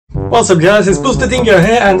What's up guys, it's Buster Dingo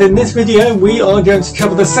here, and in this video we are going to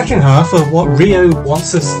cover the second half of what Ryo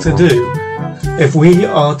wants us to do if we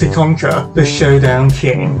are to conquer the Showdown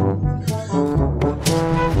King.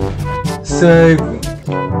 So,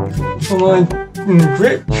 for my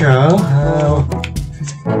grip car,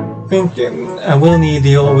 I think I will need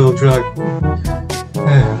the all-wheel drive.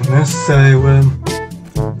 So,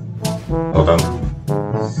 hold on.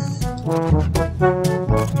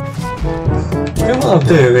 What I'll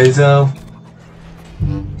do is I'll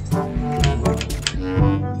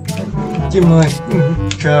give my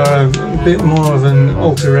car a bit more of an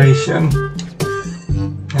alteration.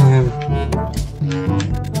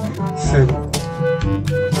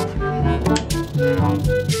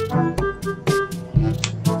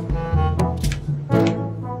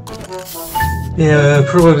 Yeah,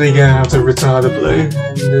 probably gonna have to retire the blue.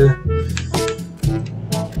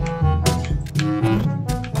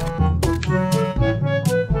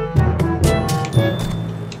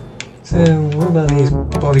 So, what about these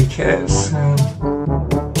body kits? No,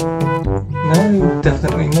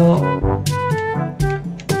 definitely not.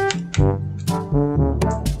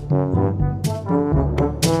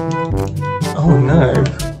 Oh no.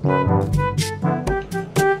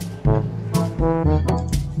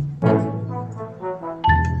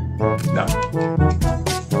 No.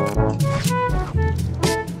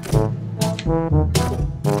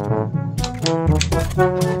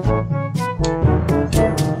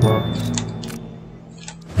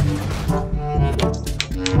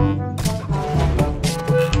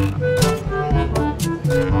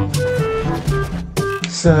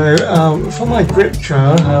 So, for my grip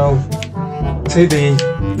car, I'll take the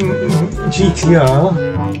GTR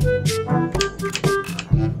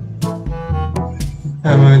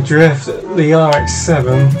and I'll drift the RX-7,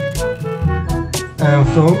 and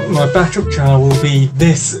for my backup car will be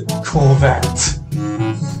this Corvette.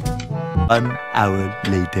 1 hour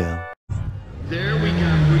later. There we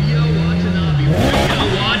got Ryo Watanabe. Ryo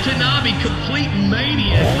Watanabe, complete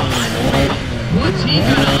maniac behind. What's he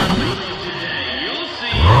gonna unleash today? You'll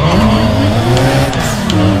see.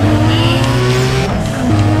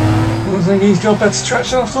 Looks like he's got better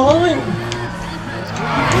traction off the line.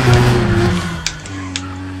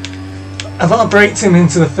 I've outbraked him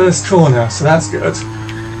into the first corner, so that's good.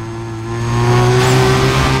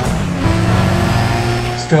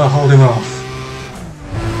 Just gotta hold him off.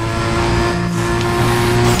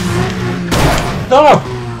 No!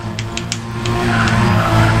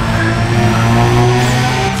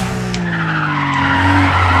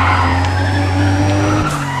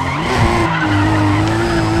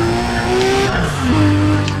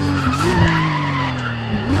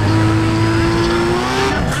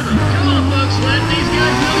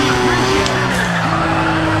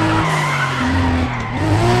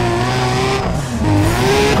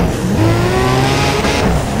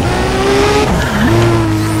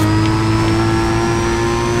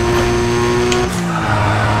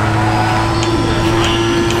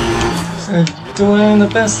 Do I own the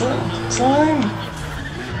best time?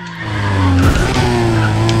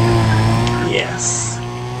 Yes.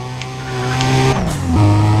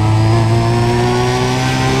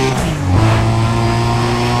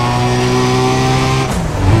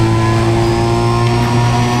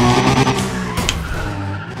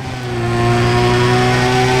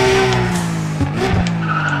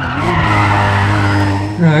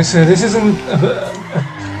 Right, so this isn't a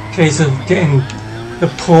case of getting the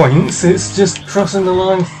points, it's just crossing the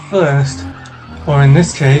line first, or in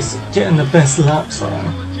this case, getting the best lap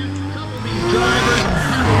time.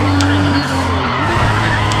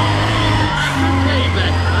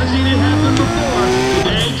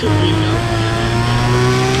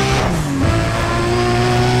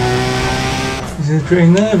 This is pretty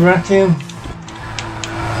nerve-wracking.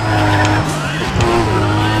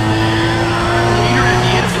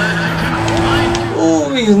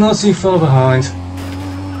 Oh, he's not too far behind.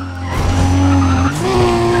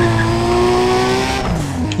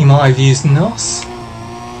 He might have used NOS.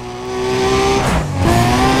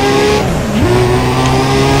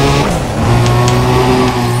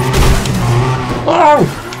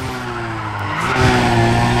 Oh!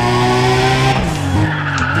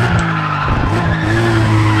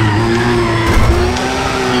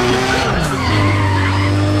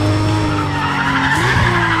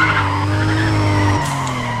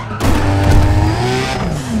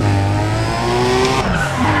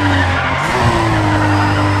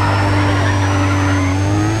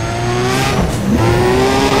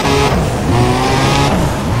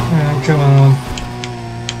 Come on.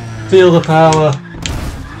 Feel the power.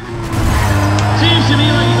 Seems to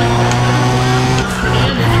me like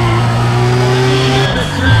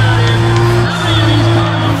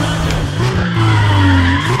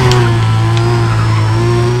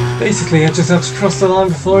Basically, I just have to cross the line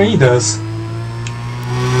before he does.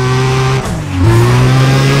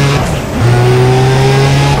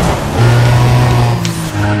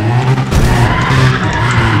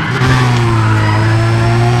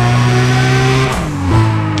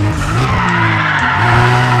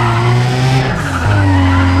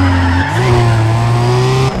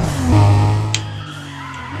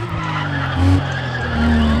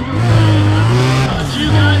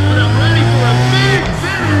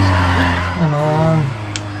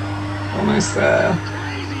 There.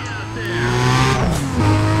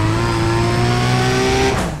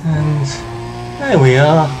 And there we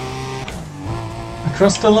are,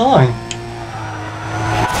 across the line.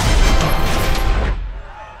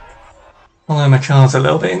 Although my car's a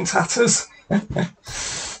little bit in tatters.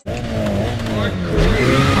 Say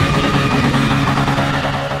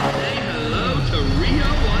hello to Ryo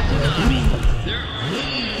Watanabe. There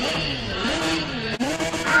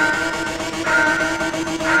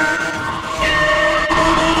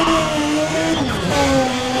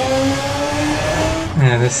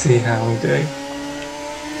Yeah, let's see how we do.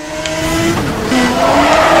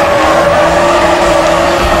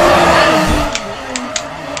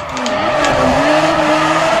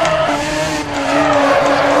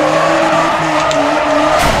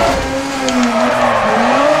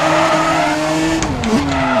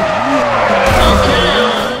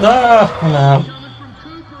 No.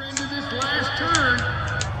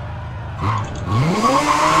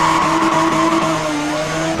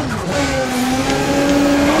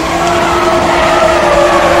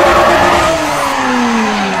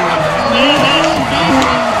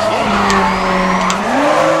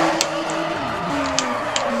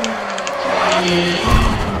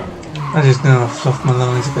 I just know I've fluffed my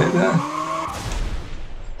lines a bit there.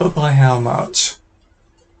 But by how much?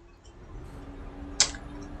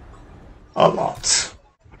 A lot.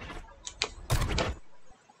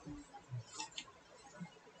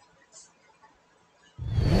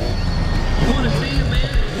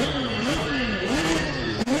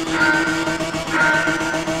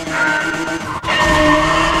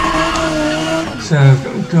 So,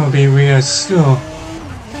 gonna be Ryo's score.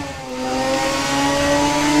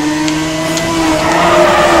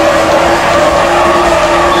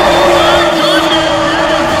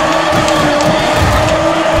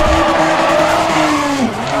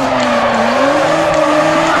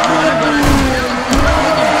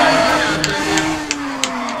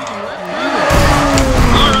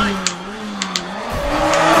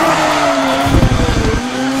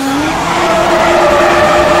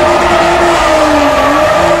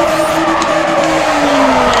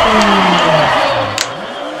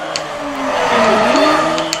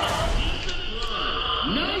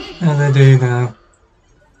 Do now.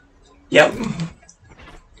 Yep.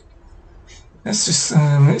 Let's just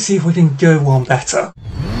let's see if we can go one better.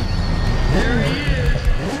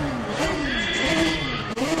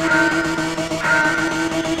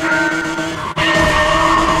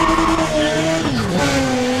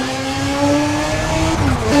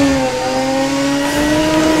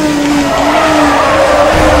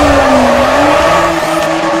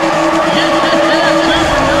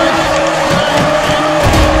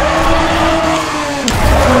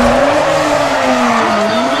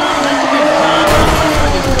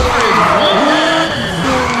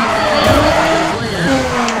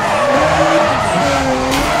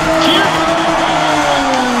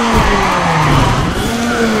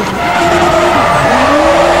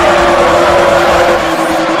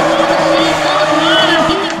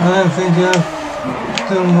 I don't think I've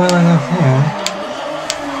done well enough here.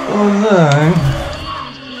 Although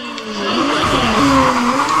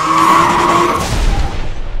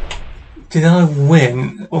did I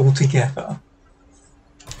win altogether?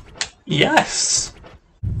 Yes!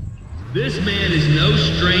 This man is no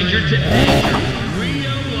stranger to anger.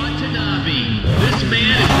 Ryo Watanabe. This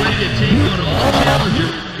man is ready to take on all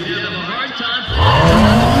challengers. He'd have a hard time finding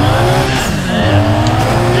another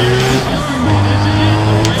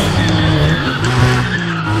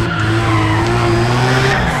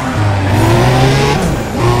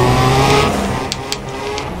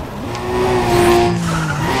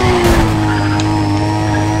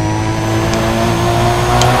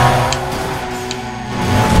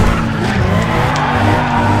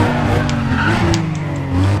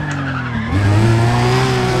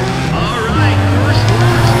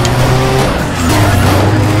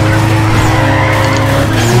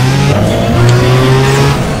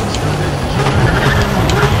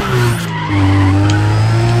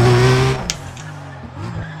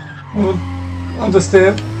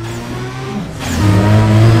Understand.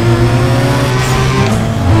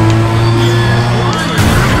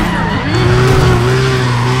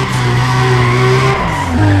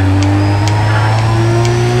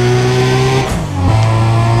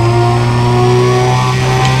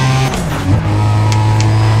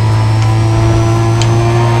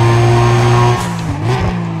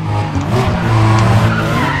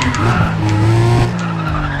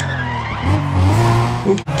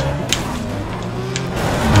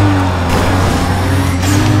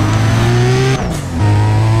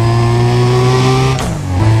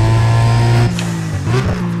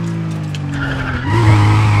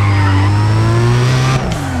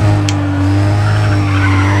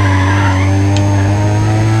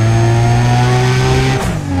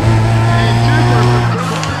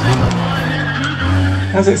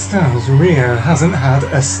 as it stands, Ryo hasn't had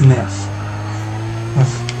a sniff of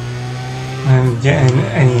getting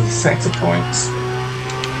any sector points. There's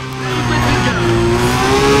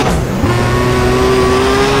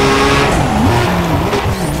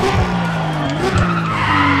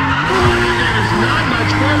not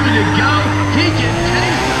much further to go. He can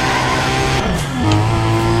taste it.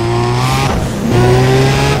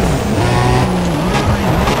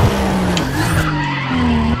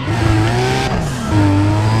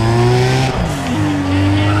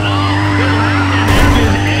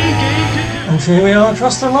 And here we are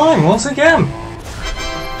across the line once again.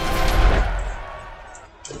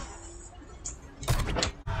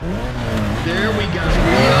 There we go.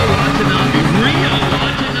 Ryo Watanabe. Ryo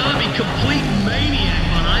Watanabe, complete maniac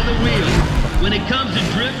behind the wheel. When it comes to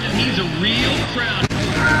drifting, he's a real crowd.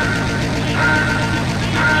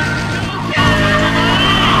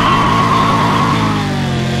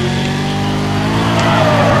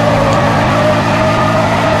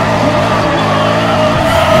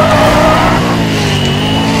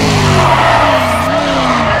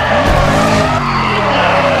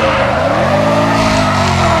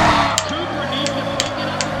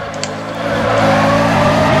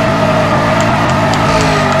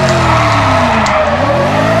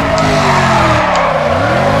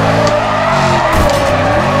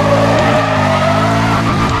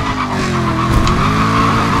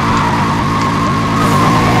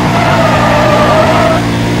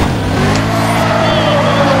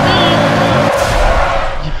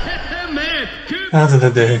 How did I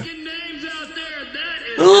do? Names out there, that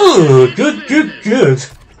is. Ooh, good. He's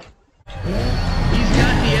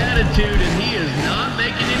got the attitude, and he is not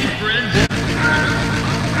making any friends.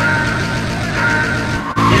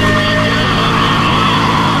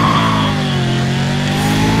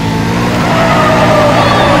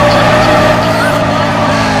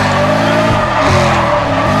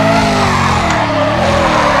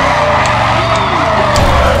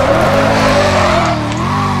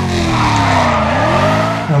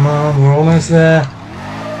 Come on, we're almost there.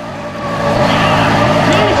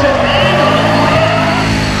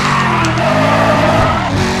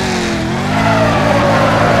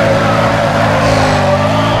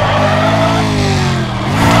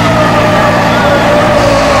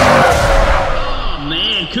 Oh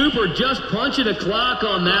man, Cooper just punching a clock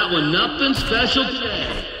on that one. Nothing special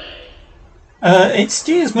today.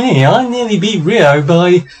 Excuse me, I nearly beat Ryo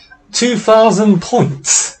by 2,000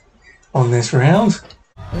 points on this round.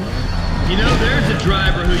 You know, there's a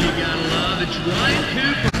driver who you gotta love. It's Ryan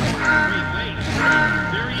Cooper. Wait.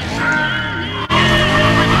 There he is.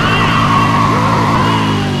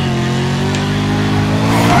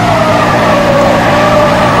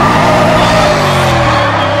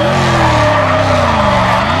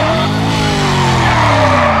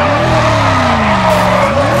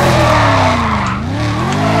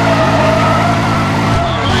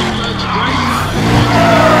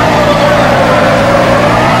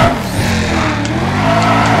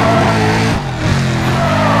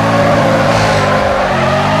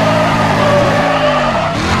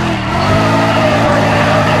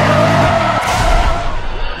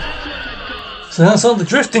 So that's all the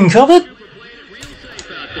drifting covered.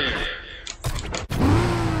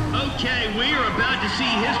 Okay, we are about to see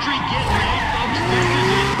history get made, folks. This is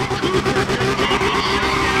it. Cooper could take his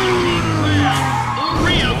Showdown King crown, or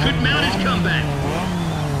Ryo could mount his comeback.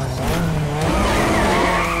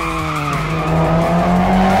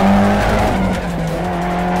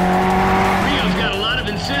 Ryo's got a lot of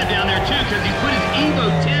incentive down there, too, because he's put his Evo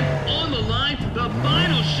 10 on the line. The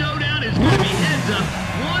final showdown is going to be heads up,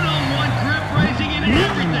 one-on-one grip racing, and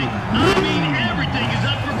everything. I mean, everything is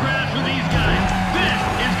up for grabs for these guys. This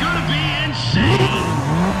is going to be insane.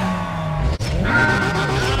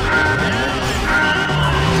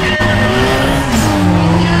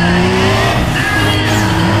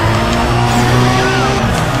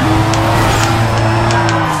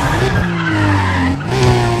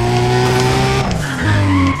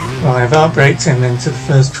 Right, I've outbraked him into the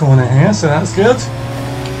first corner here, so that's good.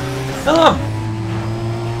 Oh!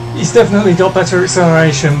 He's definitely got better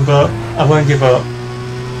acceleration, but I won't give up.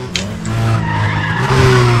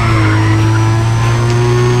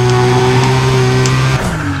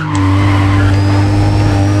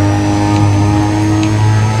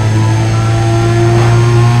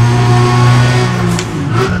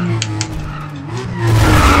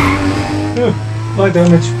 Ooh, light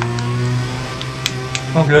damage.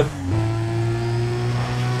 Not good.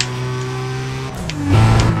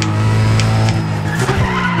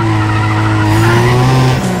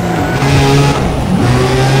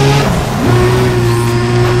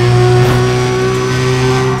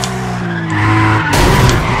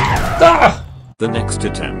 the next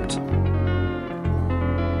attempt.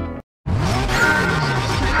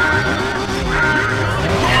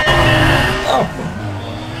 Oh!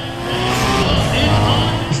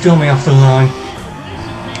 He's got me off the line.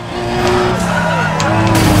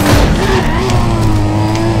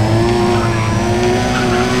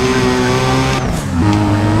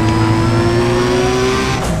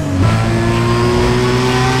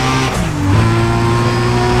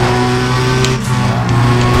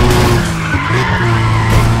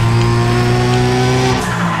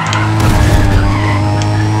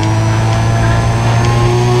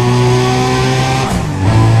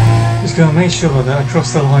 Gonna make sure that I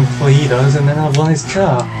cross the line before he does, and then I'll run his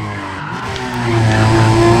car.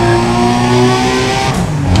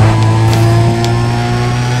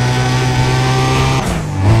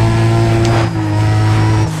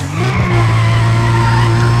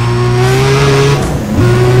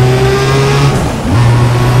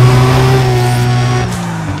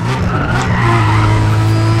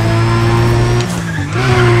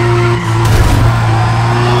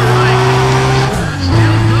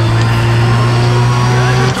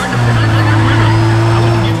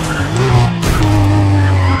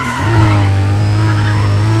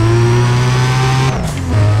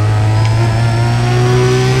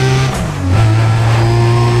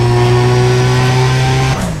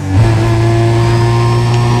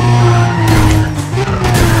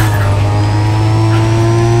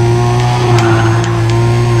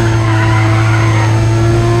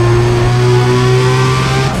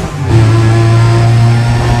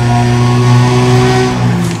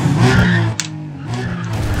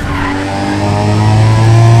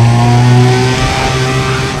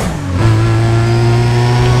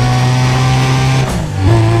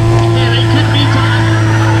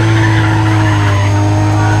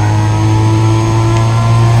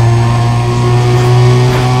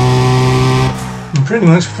 Pretty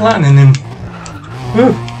much flattening him.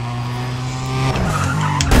 Woo.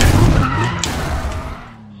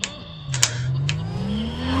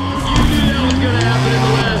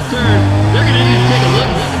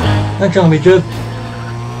 That can't be good.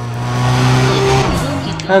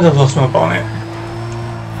 And I've lost my bonnet.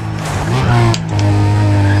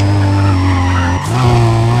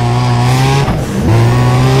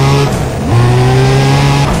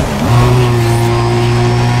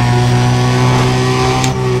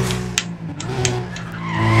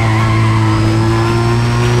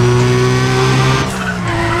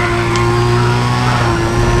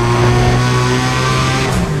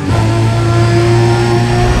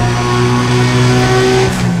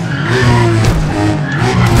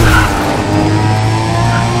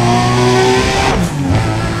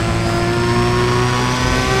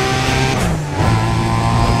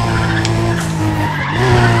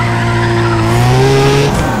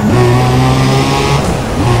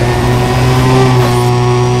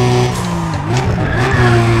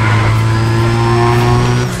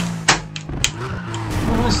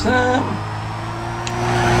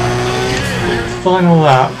 Final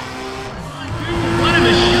lap. Running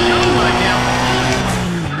the show right now.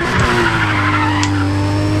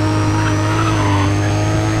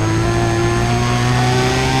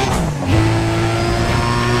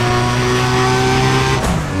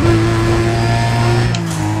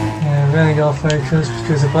 Yeah, I really gotta focus,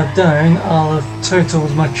 because if I don't, I'll have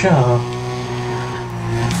totaled my car.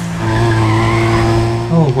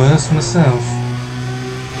 Or worse, myself.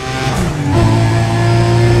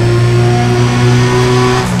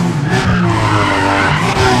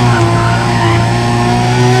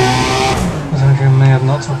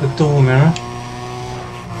 Knocked off the door mirror.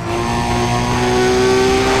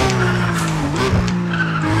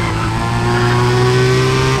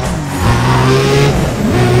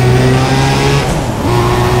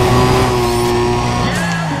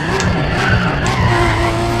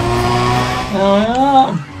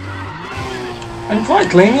 And quite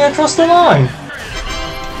cleanly across the line.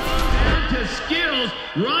 To skills,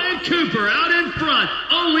 Ryan Cooper out in front,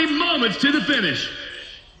 only moments to the finish.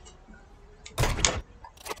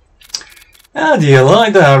 How do you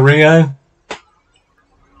like that, Ryo?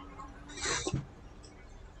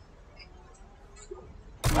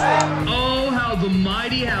 Oh, how the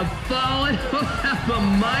mighty have fallen. Oh, how the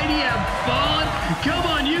mighty have fallen. Come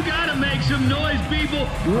on, you gotta make some noise, people.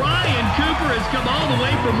 Ryan Cooper has come all the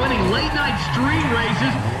way from winning late night street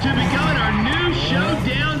races to becoming our new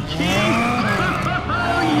Showdown King.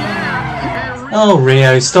 Oh, yeah. Oh,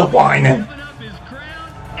 Ryo, stop whining. Up his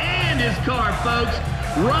crown and his car, folks.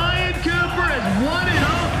 Ryan Cooper has won it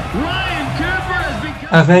all. Ryan Cooper has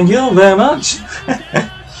become Thank you very much.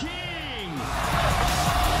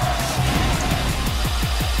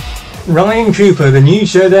 King. Ryan Cooper, the new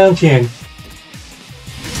Showdown King.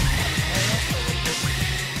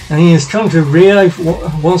 And he has come to Ryo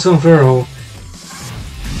once and for all.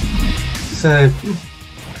 So,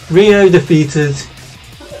 Ryo defeated.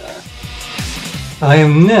 I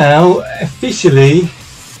am now officially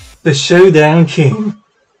the Showdown King.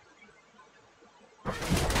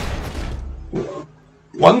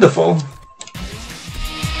 Wonderful.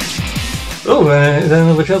 Oh, there's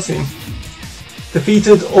another cutscene.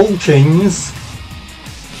 Defeated all kings.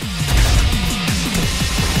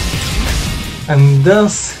 And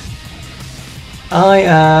thus, I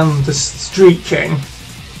am the Street King.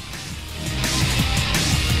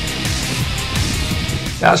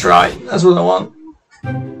 That's right, that's what I want.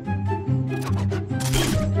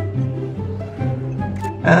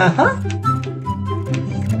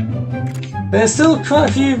 There's still quite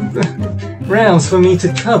a few rounds for me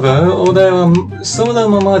to cover, although some of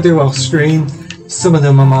them I might do off screen, some of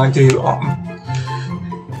them I might do on.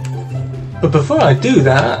 But before I do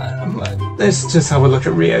that, let's just have a look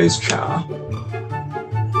at Ryo's car.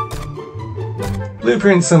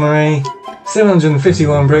 Blueprint summary,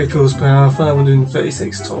 751 brake horsepower,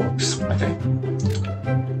 536 torques. Okay.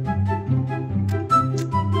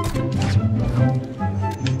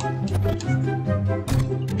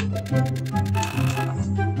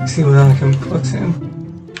 See what I can put in.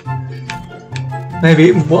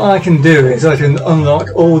 Maybe what I can do is I can unlock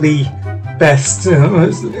all the best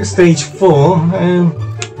stage 4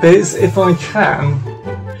 bits if I can,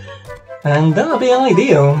 and that'll be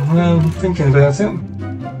ideal. Thinking about it.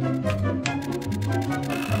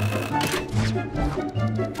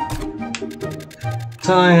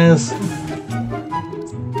 Tires,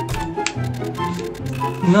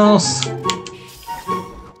 NOS.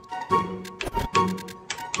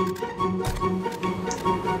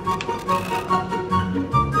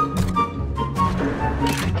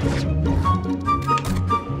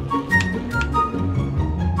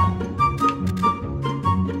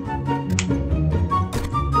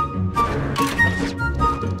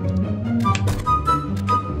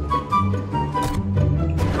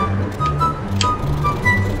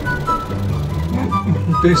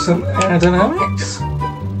 Do some aerodynamics.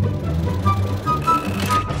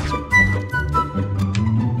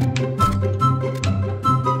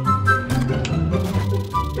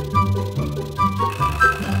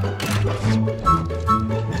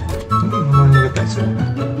 I need a better.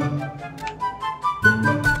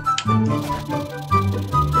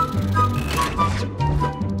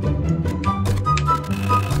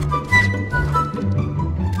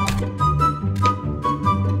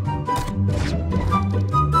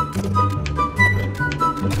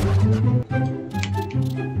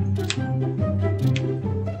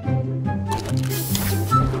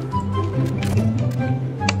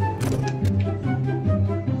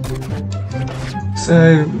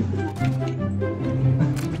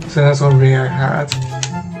 So that's what Ryo had.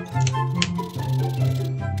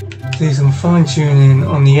 Do some fine tuning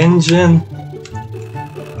on the engine.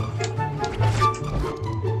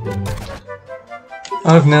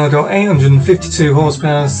 I've now got 852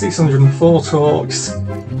 horsepower, 604 torques,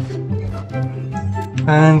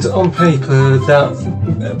 and on paper that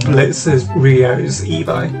blitzes Ryo's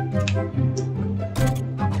Evo.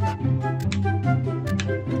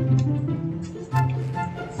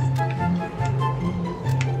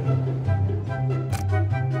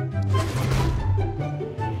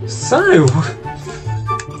 So,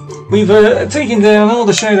 we've taken down all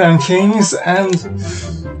the Showdown Kings, and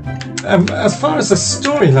as far as the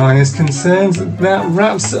storyline is concerned, that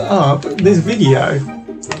wraps up this video.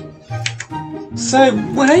 So,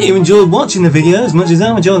 well, hey, you enjoyed watching the video as much as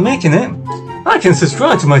I enjoyed making it. Like and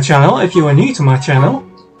subscribe to my channel if you are new to my channel.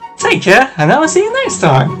 Take care, and I will see you next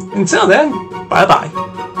time. Until then, bye bye.